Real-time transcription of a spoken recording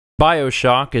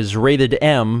BioShock is rated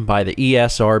M by the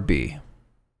ESRB.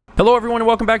 Hello everyone and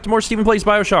welcome back to more Stephen Plays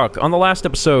BioShock. On the last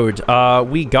episode,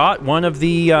 we got one of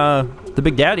the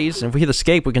big daddies, and if we hit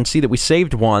escape, we can see that we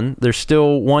saved one. There's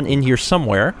still one in here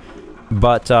somewhere,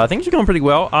 but things are going pretty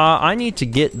well. I need to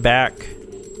get back...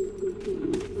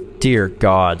 Dear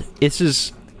God. This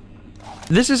is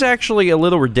actually a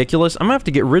little ridiculous. I'm gonna have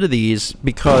to get rid of these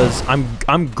because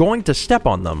I'm going to step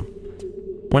on them.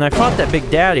 When I fought that big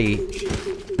daddy...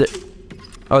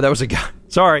 Oh, that was a guy.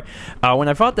 Sorry. When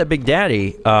I fought that big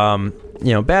daddy, you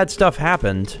know, bad stuff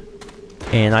happened,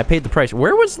 and I paid the price.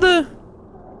 Where was the...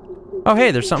 Oh,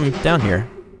 hey, there's something down here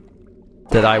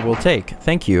that I will take.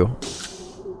 Thank you.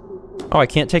 Oh, I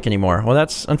can't take anymore. Well,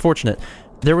 that's unfortunate.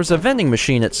 There was a vending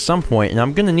machine at some point, and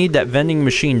I'm gonna need that vending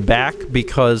machine back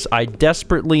because I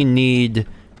desperately need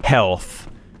health.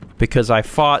 Because I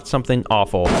fought something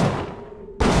awful.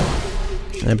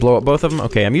 And I blow up both of them?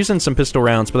 Okay, I'm using some pistol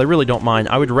rounds, but I really don't mind.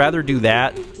 I would rather do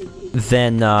that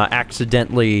than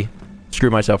accidentally screw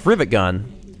myself. Rivet gun.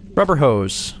 Rubber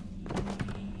hose.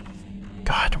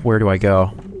 God, where do I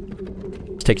go?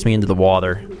 This takes me into the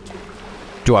water.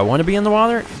 Do I want to be in the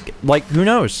water? Like, who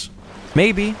knows?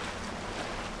 Maybe.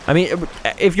 I mean,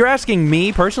 if you're asking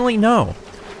me personally, no.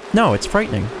 No, it's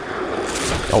frightening.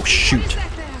 Oh, shoot.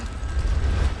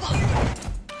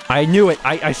 I knew it.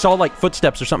 I saw, like,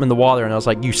 footsteps or something in the water, and I was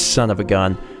like, you son of a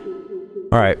gun.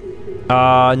 Alright.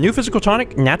 New physical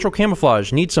tonic, natural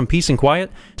camouflage. Need some peace and quiet.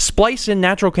 Splice in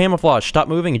natural camouflage. Stop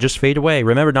moving and just fade away.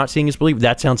 Remember, not seeing is believe.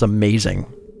 That sounds amazing.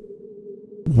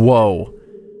 Whoa.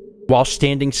 While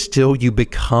standing still, you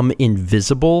become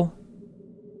invisible?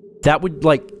 That would,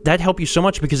 like, that'd help you so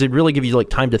much because it'd really give you, like,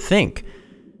 time to think.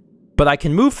 But I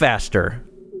can move faster.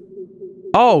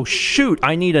 Oh, shoot.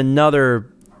 I need another...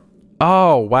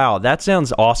 Oh, wow, that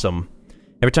sounds awesome.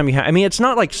 Every time you have... I mean, it's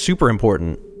not, like, super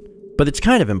important, but it's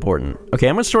kind of important. Okay,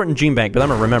 I'm gonna store it in Gene Bank, but I'm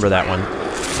gonna remember that one.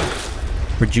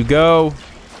 Where'd you go?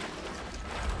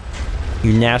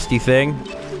 You nasty thing.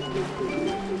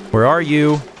 Where are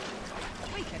you?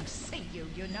 We can see you,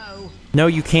 you know. No,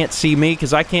 you can't see me,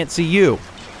 because I can't see you.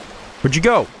 Where'd you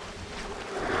go?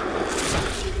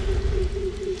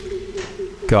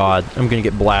 God, I'm gonna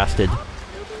get blasted.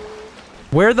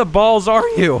 Where the balls are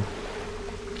you?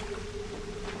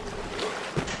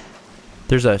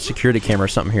 There's a security camera or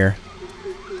something here.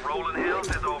 Rolling Hills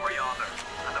is over yonder,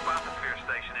 and the bathysphere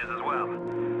station is as well.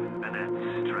 And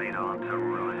then straight on to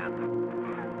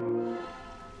Ryan.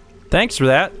 Thanks for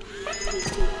that.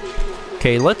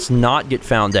 Okay, let's not get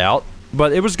found out.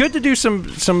 But it was good to do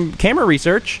some camera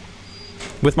research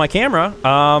with my camera.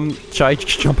 Should I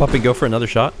jump up and go for another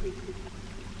shot?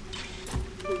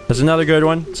 That's another good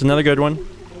one. It's another good one.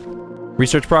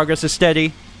 Research progress is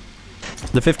steady.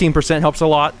 The 15% helps a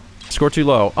lot. Score too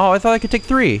low. Oh, I thought I could take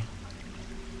 3.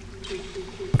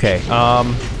 Okay,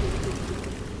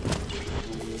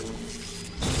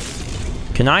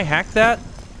 can I hack that?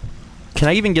 Can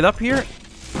I even get up here?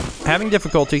 Having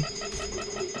difficulty.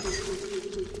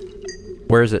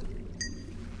 Where is it?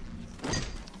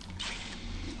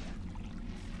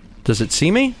 Does it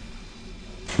see me?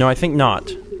 No, I think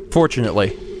not.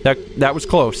 Fortunately. That was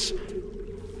close.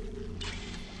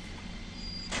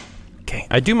 Okay,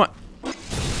 I do my...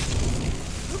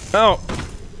 Oh!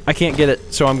 I can't get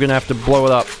it, so I'm gonna have to blow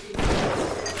it up.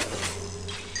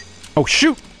 Oh,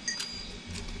 shoot!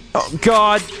 Oh,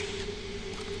 God!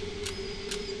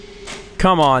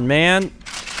 Come on, man.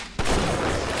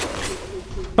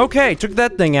 Okay, took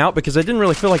that thing out because I didn't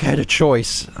really feel like I had a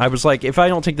choice. I was like, if I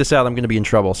don't take this out, I'm gonna be in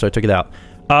trouble, so I took it out.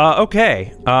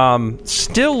 Okay.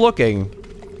 Still looking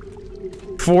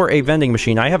for a vending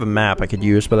machine. I have a map I could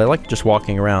use, but I like just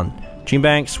walking around. Gene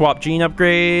Bank, swap gene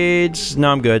upgrades.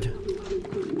 No, I'm good.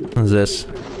 What is this?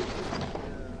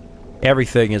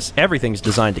 Everything's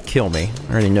designed to kill me.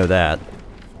 I already know that.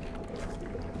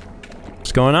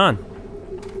 What's going on?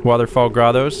 Waterfall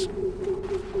Grottos?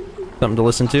 Something to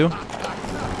listen to?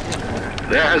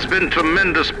 There has been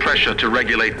tremendous pressure to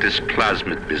regulate this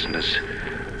plasmid business.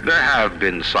 There have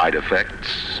been side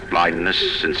effects,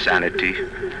 blindness, insanity,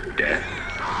 death.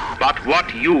 But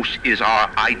what use is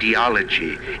our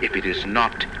ideology if it is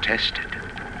not tested?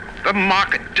 The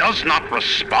market does not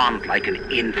respond like an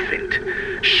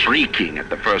infant, shrieking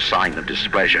at the first sign of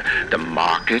displeasure. The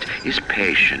market is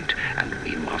patient, and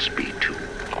we must be too.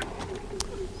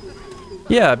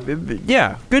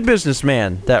 Yeah, good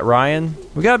businessman, that Ryan.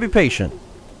 We gotta be patient.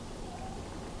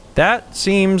 That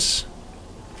seems...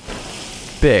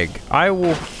 big. I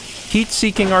will...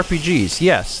 Heat-seeking RPGs.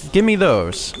 Yes, give me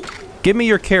those. Give me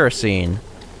your kerosene.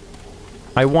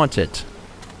 I want it.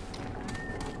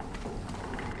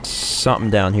 something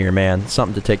down here, man.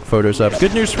 Something to take photos of.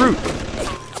 Good news fruit!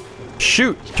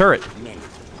 Shoot! Turret!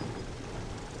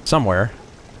 Somewhere.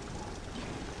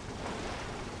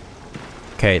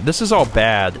 Okay, this is all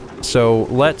bad. So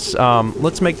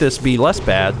let's make this be less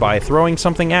bad by throwing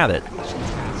something at it.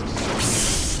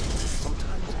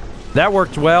 That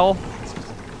worked well.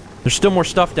 There's still more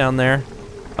stuff down there.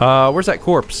 Where's that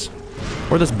corpse?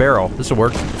 Or this barrel? This'll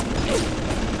work.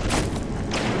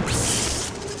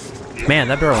 Man,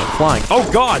 that barrel went flying. Oh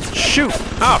god! Shoot!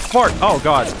 Ah, fart! Oh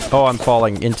god. Oh, I'm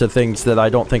falling into things that I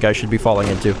don't think I should be falling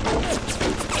into.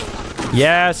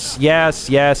 Yes, yes,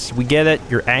 yes. We get it.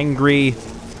 You're angry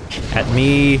at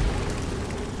me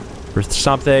for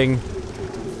something.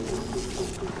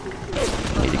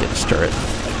 I need to get this turret.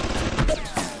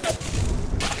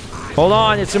 Hold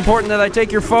on, it's important that I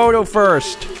take your photo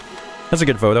first. That's a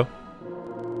good photo.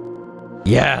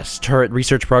 Yes, turret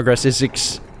research progress is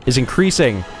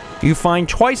increasing. You find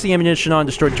twice the ammunition on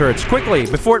destroyed turrets. Quickly,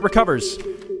 before it recovers.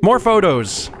 More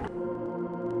photos.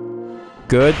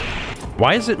 Good.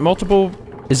 Why is it multiple?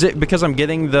 Is it because I'm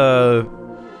getting the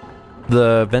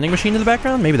vending machine in the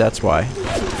background? Maybe that's why.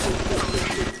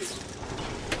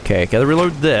 Okay, gotta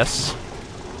reload this.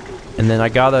 And then I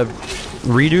gotta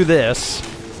redo this.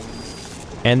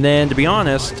 And then, to be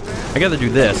honest, I gotta do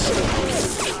this.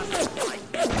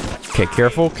 Okay,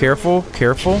 careful, careful,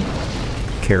 careful.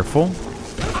 Careful.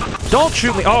 Don't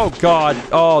shoot me! Oh, God.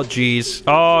 Oh, jeez.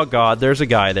 Oh, God. There's a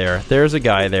guy there. There's a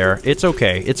guy there. It's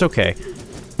okay. It's okay.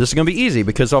 This is gonna be easy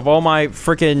because of all my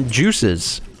frickin'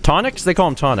 juices. Tonics? They call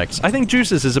them tonics. I think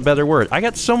juices is a better word. I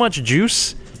got so much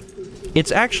juice.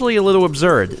 It's actually a little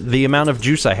absurd, the amount of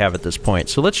juice I have at this point.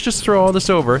 So let's just throw all this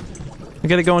over. I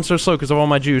gotta go in so slow because of all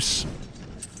my juice.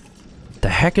 The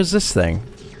heck is this thing?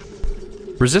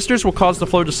 Resistors will cause the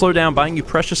flow to slow down, buying you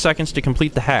precious seconds to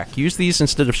complete the hack. Use these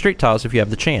instead of straight tiles if you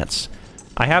have the chance.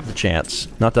 I have the chance.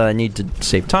 Not that I need to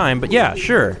save time, but yeah,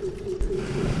 sure.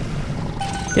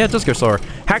 Yeah, it does go slower.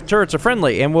 Hack turrets are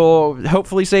friendly and will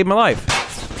hopefully save my life.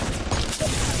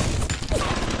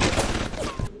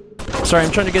 Sorry,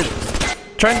 I'm trying to get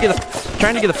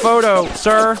a photo,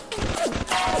 sir.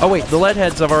 Oh wait, the lead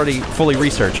heads I've already fully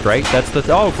researched, right? That's the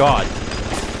oh god.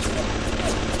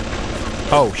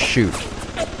 Oh shoot.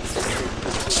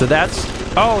 So that's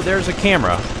oh, there's a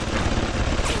camera.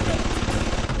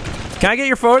 Can I get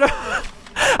your photo?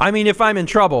 I mean, if I'm in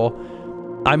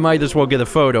trouble, I might as well get a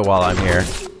photo while I'm here.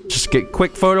 Just get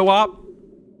quick photo op.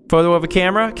 Photo of a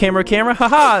camera. Camera.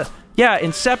 Haha! Yeah,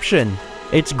 Inception.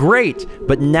 It's great.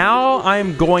 But now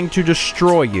I'm going to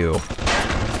destroy you.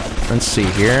 Let's see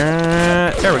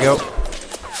here. There we go.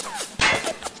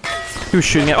 Who's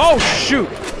shooting at? Oh, shoot!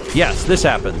 Yes, this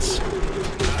happens.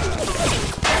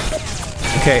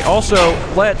 Okay, also,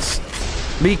 let's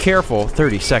be careful.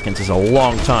 30 seconds is a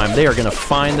long time. They are gonna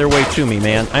find their way to me,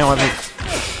 man. I don't have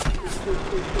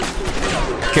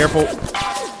any... Careful.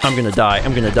 I'm gonna die.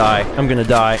 I'm gonna die. I'm gonna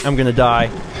die. I'm gonna die.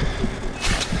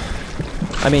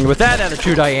 I mean, with that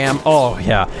attitude I am... Oh,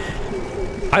 yeah.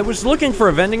 I was looking for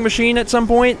a vending machine at some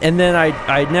point, and then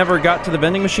I never got to the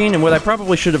vending machine, and what I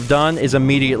probably should have done is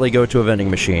immediately go to a vending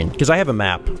machine, because I have a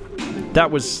map.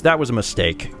 That was a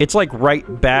mistake. It's like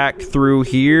right back through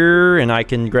here, and I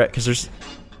can grab... Because there's...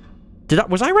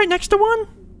 Was I right next to one?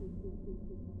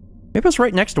 Maybe I was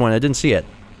right next to one, I didn't see it.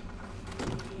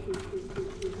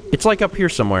 It's like up here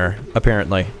somewhere,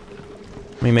 apparently.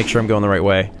 Let me make sure I'm going the right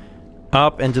way.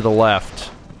 Up and to the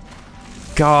left.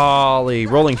 Golly,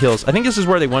 rolling hills. I think this is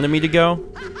where they wanted me to go.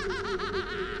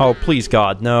 Oh, please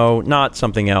God, no, not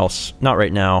something else. Not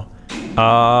right now.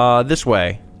 This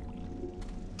way.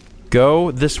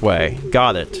 Go this way.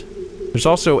 Got it. There's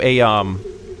also a,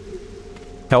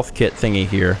 health kit thingy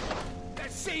here.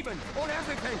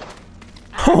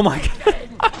 Oh my God.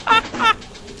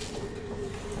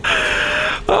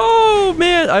 Oh,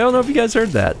 man, I don't know if you guys heard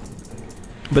that.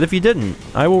 But if you didn't,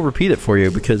 I will repeat it for you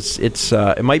because it's,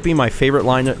 it might be my favorite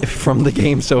line from the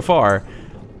game so far.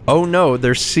 Oh no,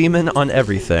 there's semen on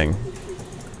everything.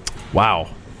 Wow.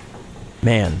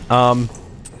 Man, kind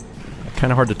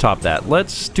of hard to top that.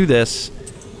 Let's do this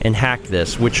and hack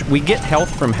this, which we get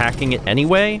health from hacking it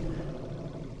anyway.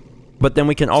 But then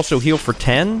we can also heal for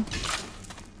 10.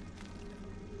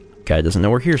 Guy doesn't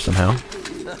know we're here somehow.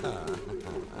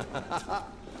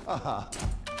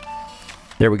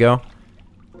 There we go.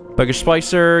 Buggish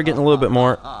Splicer, getting a little bit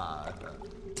more.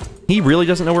 He really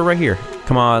doesn't know we're right here.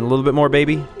 Come on, a little bit more,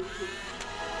 baby.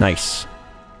 Nice.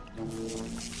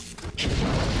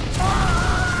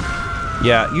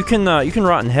 Yeah, you can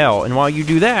rot in hell, and while you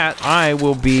do that, I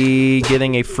will be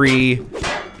getting a free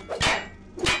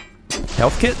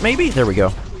health kit, maybe? There we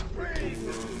go.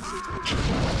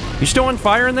 You still on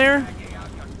fire in there?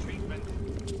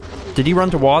 Did he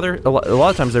run to water? A lot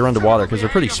of times they run to water because they're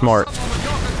pretty smart.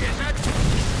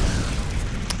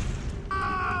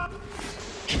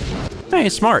 Hey,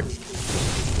 he's smart.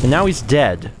 And now he's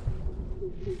dead.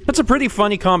 That's a pretty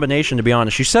funny combination, to be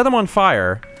honest. You set them on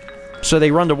fire, so they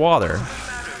run to water.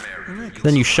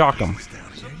 Then you shock them.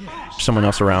 Someone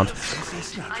else around.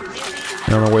 I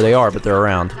don't know where they are, but they're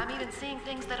around.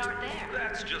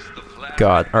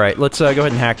 God. Alright, let's go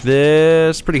ahead and hack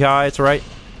this. Pretty high, it's alright.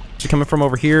 Is it coming from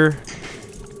over here?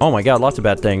 Oh my god, lots of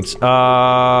bad things.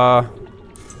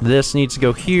 This needs to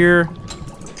go here.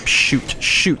 Shoot,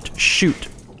 shoot, shoot.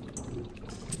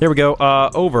 There we go.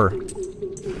 Over.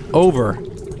 Over.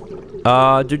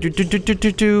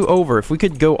 Over. If we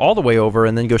could go all the way over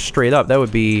and then go straight up, that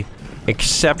would be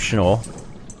exceptional.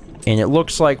 And it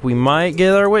looks like we might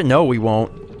get our way. No, we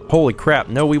won't. Holy crap.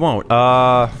 No, we won't.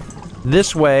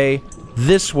 This way.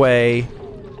 This way.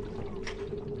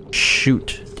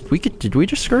 Shoot. Did we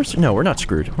just screw us? No, we're not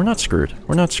screwed. We're not screwed.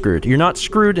 We're not screwed. You're not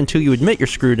screwed until you admit you're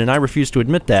screwed, and I refuse to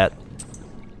admit that.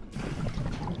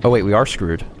 Oh, wait, we are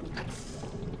screwed.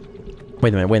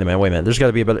 Wait a minute, wait a minute, wait a minute. There's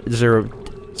gotta be a better... Is there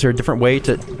a different way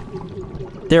to...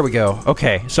 There we go.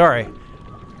 Okay, sorry.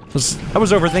 I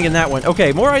was overthinking that one.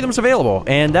 Okay, more items available,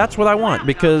 and that's what I want,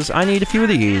 because I need a few of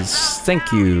these.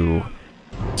 Thank you.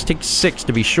 Let's take 6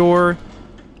 to be sure.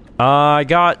 I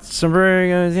got some very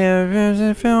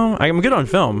good film. I'm good on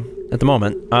film at the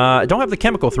moment. I don't have the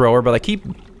chemical thrower, but I keep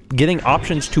getting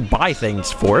options to buy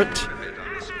things for it,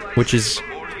 which is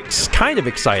kind of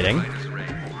exciting.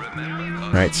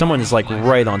 Alright, someone is like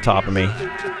right on top of me.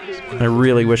 I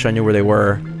really wish I knew where they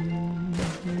were.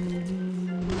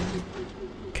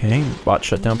 Okay, bot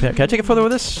shutdown pan. Can I take a photo of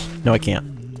this? No, I can't.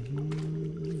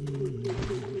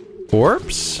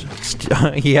 Corpse?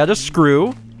 He had a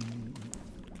screw.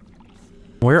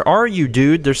 Where are you,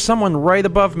 dude? There's someone right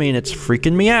above me and it's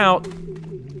freaking me out.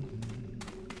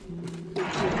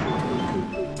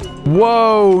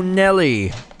 Whoa,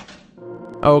 Nelly.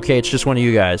 Okay, it's just one of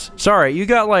you guys. Sorry, you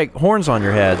got, like, horns on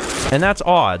your head. And that's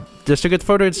odd. Just a good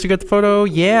photo, just a good photo?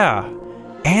 Yeah.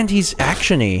 And he's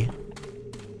action-y.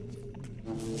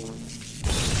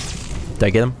 Did I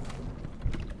get him?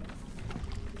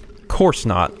 Of course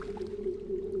not.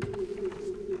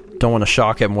 Don't want to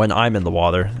shock him when I'm in the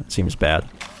water. That seems bad.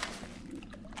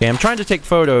 Okay, I'm trying to take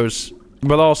photos,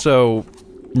 but also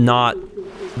not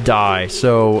die.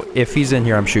 So if he's in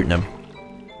here, I'm shooting him.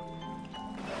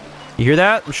 You hear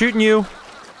that? I'm shooting you.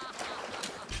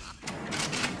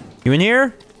 You in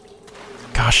here?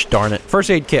 Gosh darn it. First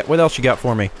aid kit. What else you got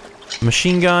for me?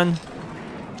 Machine gun.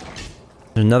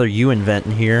 There's another U vent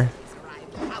in here.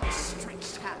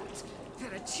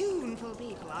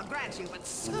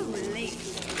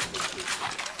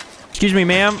 Excuse me,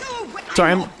 ma'am.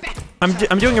 Sorry,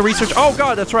 I'm doing a research. Oh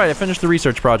god, that's right. I finished the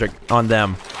research project on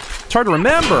them. It's hard to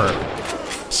remember.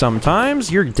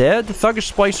 Sometimes you're dead.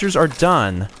 Thuggish splicers are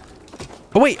done.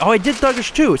 Oh wait, oh I did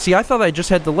Thuggish too. See, I thought I just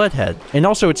had the lead head. And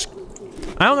also it's...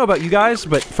 I don't know about you guys,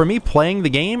 but for me playing the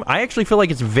game, I actually feel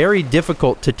like it's very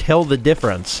difficult to tell the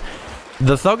difference.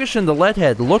 The Thuggish and the lead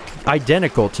head look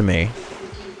identical to me.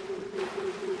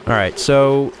 Alright,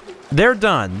 so... they're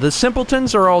done. The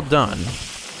simpletons are all done.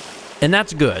 And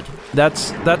that's good.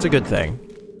 That's a good thing.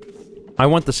 I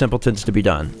want the simpletons to be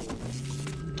done.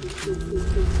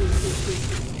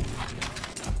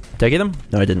 Did I get him?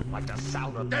 No, I didn't.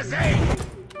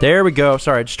 There we go.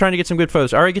 Sorry, just trying to get some good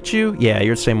photos. Alright, get you? Yeah,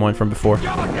 you're the same one from before.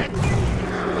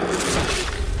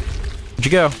 Where'd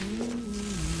you go?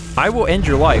 I will end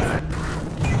your life.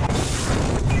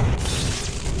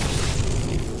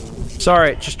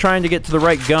 Sorry, just trying to get to the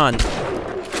right gun.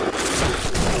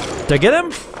 Did I get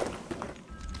him?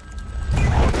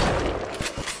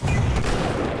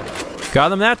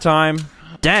 Got him that time.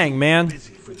 Dang, man.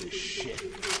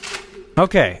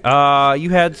 Okay, you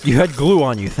had glue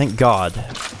on you, thank God.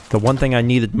 The one thing I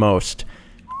needed most.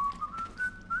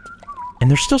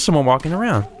 And there's still someone walking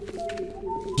around.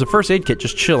 There's a first aid kit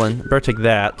just chilling. Better take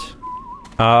that.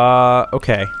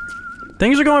 Okay.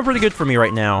 Things are going pretty good for me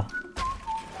right now.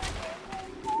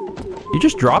 You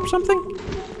just dropped something?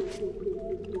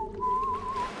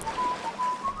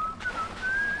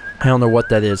 I don't know what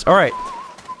that is. Alright.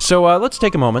 So, let's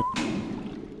take a moment.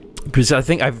 Because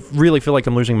I really feel like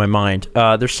I'm losing my mind.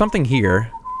 There's something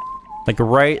here. Like,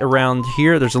 right around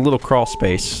here, there's a little crawl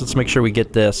space. Let's make sure we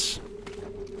get this.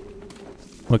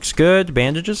 Looks good.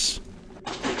 Bandages.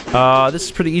 This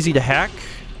is pretty easy to hack.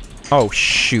 Oh,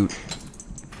 shoot.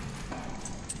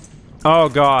 Oh,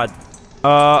 God.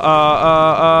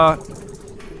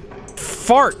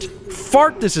 Fart!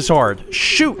 Fart, this is hard.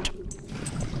 Shoot!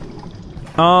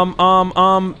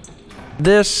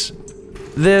 This.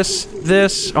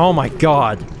 Oh my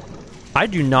god. I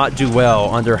do not do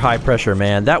well under high pressure,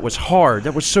 man. That was hard.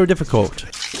 That was so difficult.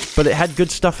 But it had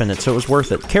good stuff in it, so it was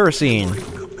worth it. Kerosene.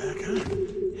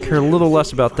 Care a little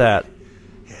less about that.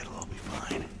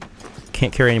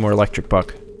 Can't carry any more electric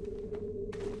buck.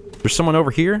 There's someone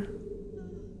over here?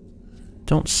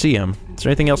 Don't see him. Is there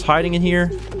anything else hiding in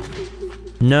here?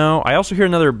 No. I also hear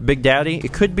another Big Daddy.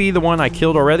 It could be the one I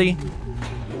killed already,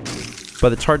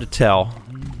 but it's hard to tell.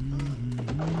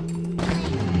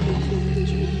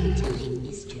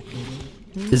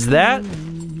 Is that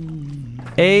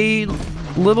a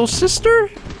little sister?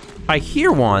 I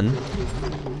hear one.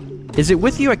 Is it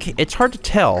with you? It's hard to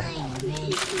tell.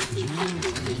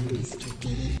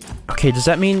 Okay, does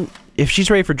that mean if she's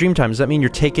ready for Dreamtime, does that mean you're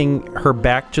taking her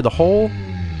back to the hole?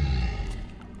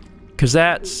 Because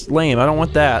that's lame. I don't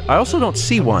want that. I also don't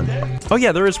see one. Oh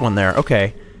yeah, there is one there.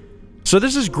 Okay. So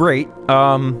this is great.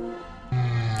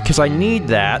 Because I need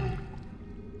that.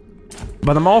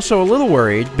 But I'm also a little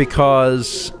worried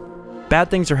because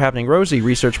bad things are happening. Rosie,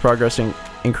 research progress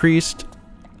increased.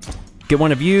 Get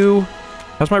one of you.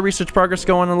 How's my research progress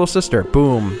going on, little sister?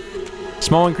 Boom.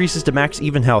 Small increases to max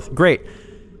even health. Great.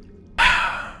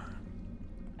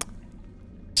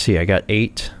 Let's see, I got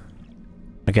 8.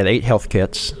 I got 8 health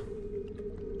kits.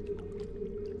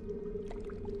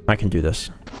 I can do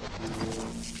this.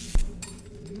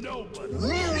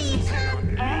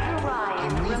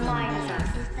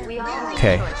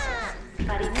 Okay.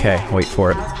 Okay, wait for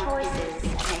it.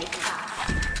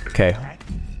 Okay.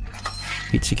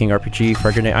 Heat-seeking RPG,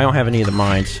 frag grenade. I don't have any of the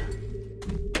mines.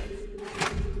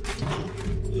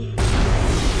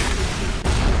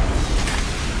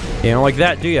 You don't like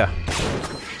that, do ya?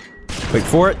 Wait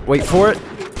for it, wait for it.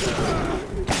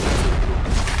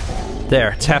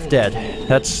 There, it's half dead.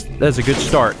 That's a good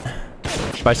start,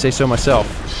 if I say so myself.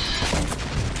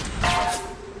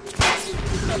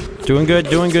 Doing good,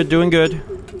 doing good, doing good.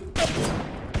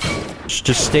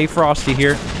 Just stay frosty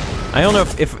here. I don't know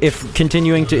if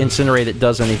continuing to incinerate it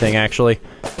does anything, actually.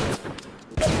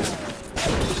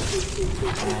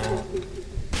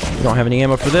 Don't have any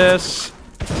ammo for this.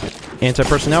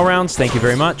 Anti-personnel rounds, thank you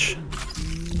very much.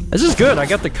 This is good, I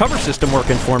got the cover system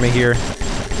working for me here.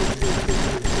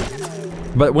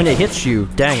 But when it hits you,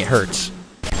 dang, it hurts.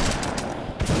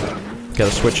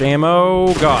 Gotta switch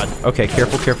ammo. God. Okay,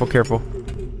 careful, careful, careful.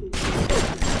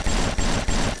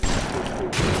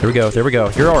 There we go, there we go.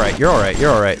 You're alright, you're alright,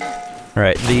 you're alright.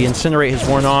 Alright, the incinerate has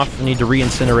worn off. I need to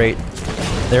re-incinerate.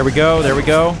 There we go, there we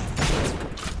go.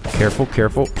 Careful,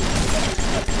 careful.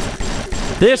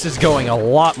 This is going a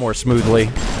lot more smoothly.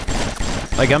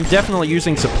 Like, I'm definitely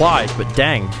using supplies, but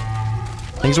dang.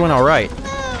 Things went alright.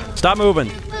 Stop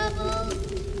moving.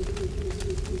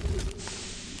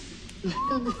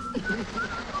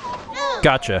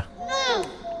 Gotcha.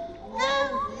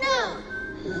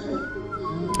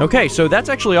 Okay, so that's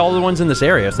actually all the ones in this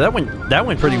area, so that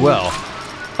went pretty well.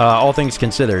 All things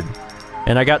considered.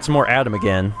 And I got some more Adam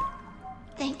again.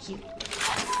 Thank you.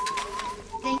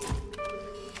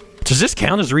 Does this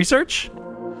count as research?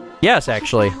 Yes,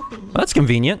 actually. Well, that's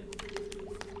convenient.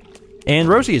 And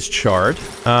Rosie is charred.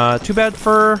 Too bad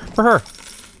for her.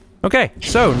 Okay,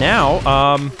 so now,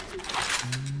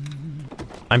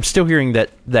 I'm still hearing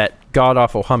that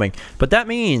god-awful humming. But that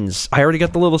means I already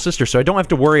got the little sister, so I don't have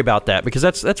to worry about that, because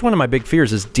that's one of my big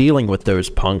fears, is dealing with those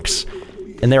punks.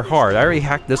 And they're hard. I already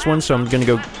hacked this one, so I'm gonna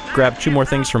go grab 2 more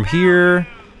things from here.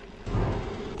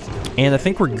 And I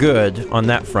think we're good on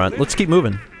that front. Let's keep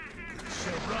moving.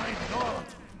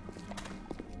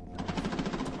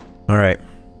 Alright.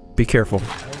 Be careful.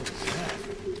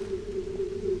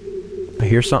 I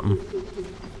hear something.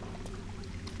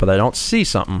 But I don't see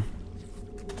something.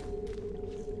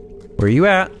 Where are you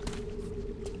at?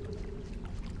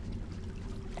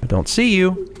 I don't see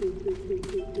you.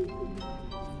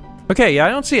 Okay, yeah, I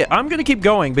don't see it. I'm gonna keep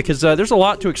going because there's a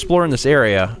lot to explore in this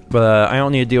area, but I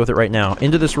don't need to deal with it right now.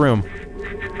 Into this room.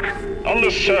 On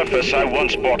the surface, I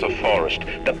once bought a forest.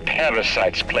 The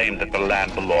parasites claimed that the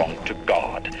land belonged to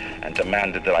God and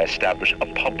demanded that I establish a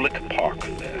public park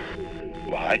there.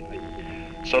 Why?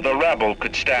 So the rabble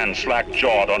could stand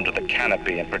slack-jawed under the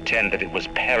canopy and pretend that it was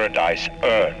paradise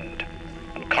earned.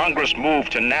 When Congress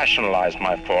moved to nationalize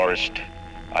my forest,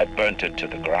 I burnt it to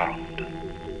the ground.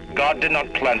 God did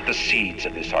not plant the seeds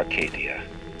of this Arcadia.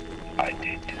 I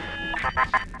did.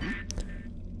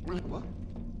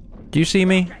 Do you see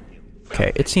me?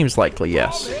 Okay, it seems likely,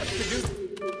 yes.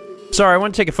 Sorry, I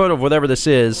want to take a photo of whatever this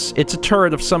is. It's a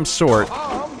turret of some sort.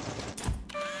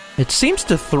 It seems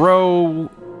to throw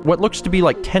what looks to be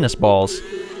like tennis balls.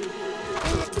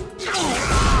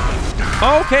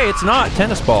 Oh, okay, it's not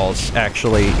tennis balls,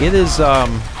 actually. It is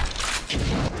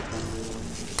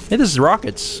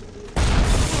rockets.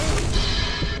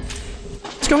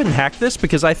 Let's go ahead and hack this,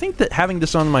 because I think that having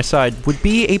this on my side would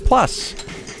be a plus.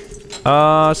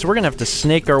 So we're gonna have to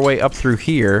snake our way up through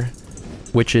here,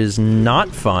 which is not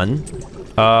fun.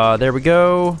 There we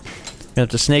go. Gonna have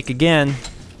to snake again,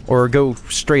 or go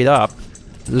straight up.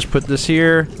 Just put this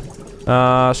here,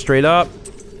 straight up,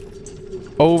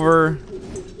 over,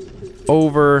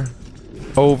 over,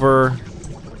 over,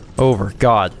 over.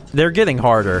 God, they're getting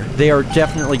harder. They are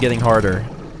definitely getting harder.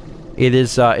 It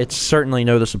is, it's certainly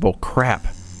noticeable. Crap.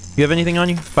 You have anything on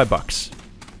you? $5.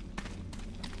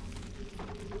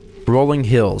 Rolling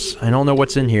hills. I don't know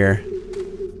what's in here,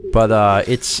 but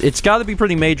it's got to be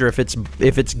pretty major if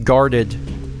it's guarded.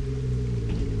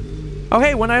 Oh,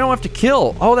 hey, when I don't have to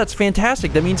kill. Oh, that's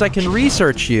fantastic. That means I can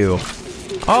research you.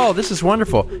 Oh, this is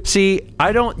wonderful. See,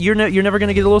 I don't. You're never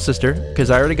gonna get a little sister because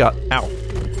I already got. Ow!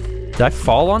 Did I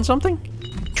fall on something?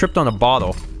 Tripped on a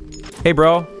bottle. Hey,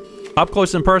 bro. Up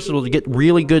close and personal to get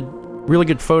really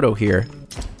good photo here.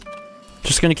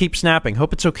 Just gonna keep snapping.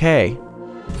 Hope it's okay.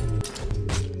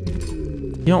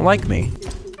 You don't like me.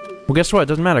 Well, guess what? It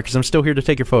doesn't matter because I'm still here to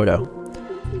take your photo.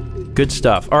 Good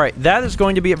stuff. All right, that is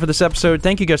going to be it for this episode.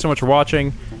 Thank you guys so much for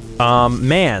watching.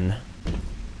 Man.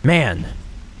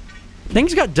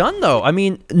 Things got done, though. I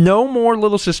mean, no more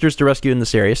little sisters to rescue in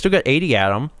this area. Still got 80 at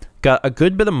them. Got a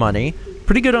good bit of money.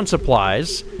 Pretty good on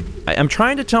supplies. I'm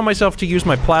trying to tell myself to use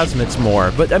my plasmids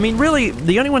more. But, I mean, really,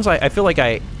 the only ones I feel like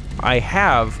I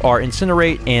have are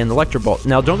Incinerate and Electrobolt.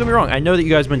 Now, don't get me wrong. I know that you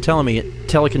guys have been telling me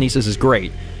telekinesis is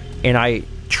great. And I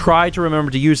try to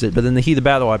remember to use it. But in the heat of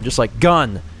battle, I'm just like,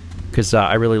 gun. Because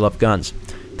I really love guns.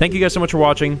 Thank you guys so much for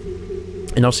watching.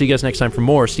 And I'll see you guys next time for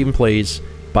more Stephen Plays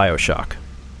BioShock.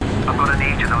 I'm gonna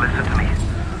need you to listen to me.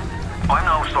 I'm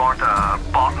no sort of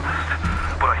botanist,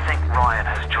 but I think Ryan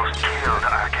has just killed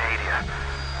Arcadia.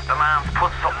 The man's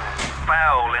put something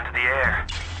foul into the air.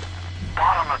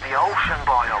 Bottom of the ocean,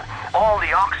 Bio. All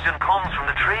the oxygen comes from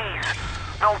the trees.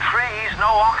 No trees, no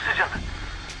oxygen.